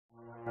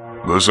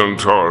The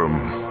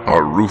Zhentarim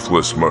are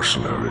ruthless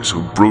mercenaries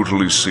who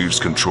brutally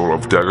seized control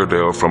of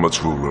Daggerdale from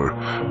its ruler,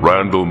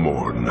 Randall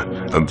Morn,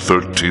 in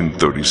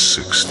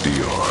 1336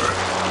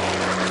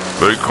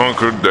 DR. They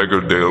conquered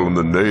Daggerdale in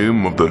the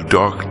name of the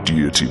dark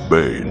deity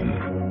Bane.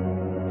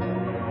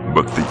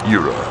 But the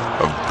era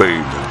of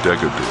Bane and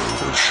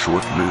Daggerdale was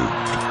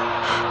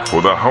short-lived,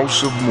 for the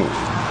House of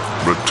Morn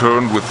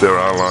returned with their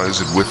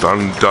allies and with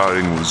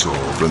undying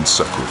resolve and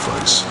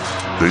sacrifice,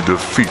 they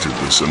defeated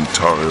the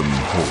Zhentarim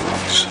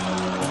hordes.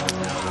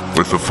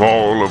 With the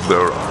fall of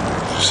their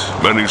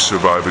armies, many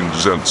surviving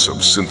Zhents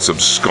have since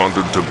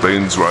absconded to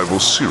Bane's rival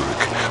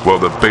Cyric, while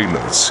the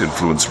Bane's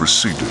influence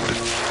receded.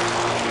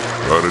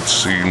 But it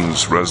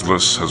seems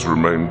Restless has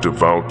remained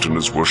devout in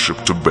his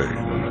worship to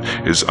Bane,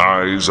 his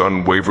eyes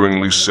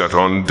unwaveringly set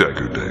on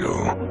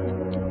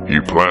Daggerdale. He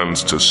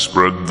plans to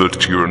spread the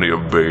tyranny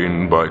of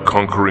Bane by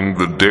conquering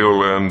the Dale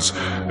lands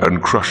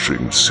and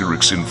crushing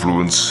Cyric's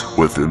influence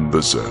within the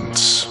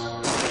Zhents.